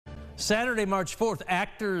Saturday, March 4th,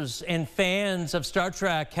 actors and fans of Star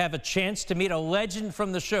Trek have a chance to meet a legend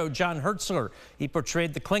from the show, John Hertzler. He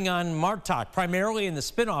portrayed the Klingon Martok, primarily in the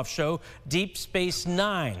spin-off show Deep Space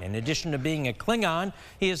Nine. In addition to being a Klingon,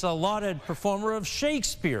 he is a lauded performer of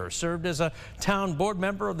Shakespeare, served as a town board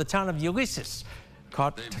member of the town of Ulysses,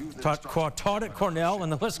 taught at Cornell,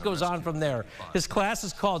 and the list goes on from there. His class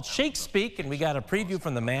is called Shakespeare, and we got a preview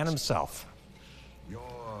from the man himself.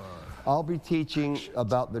 I'll be teaching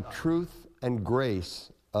about the truth and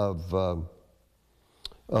grace of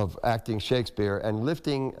acting Shakespeare and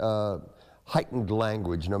lifting heightened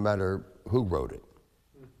language, no matter who wrote it.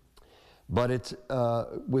 But it's,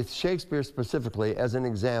 with Shakespeare specifically, as an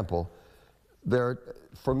example,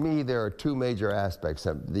 for me, there are two major aspects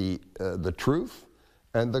of the truth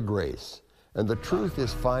and the grace. And the truth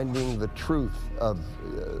is finding the truth of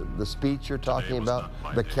the speech you're talking about,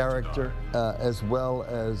 the character, as well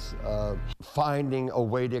as finding a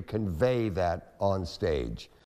way to convey that on stage.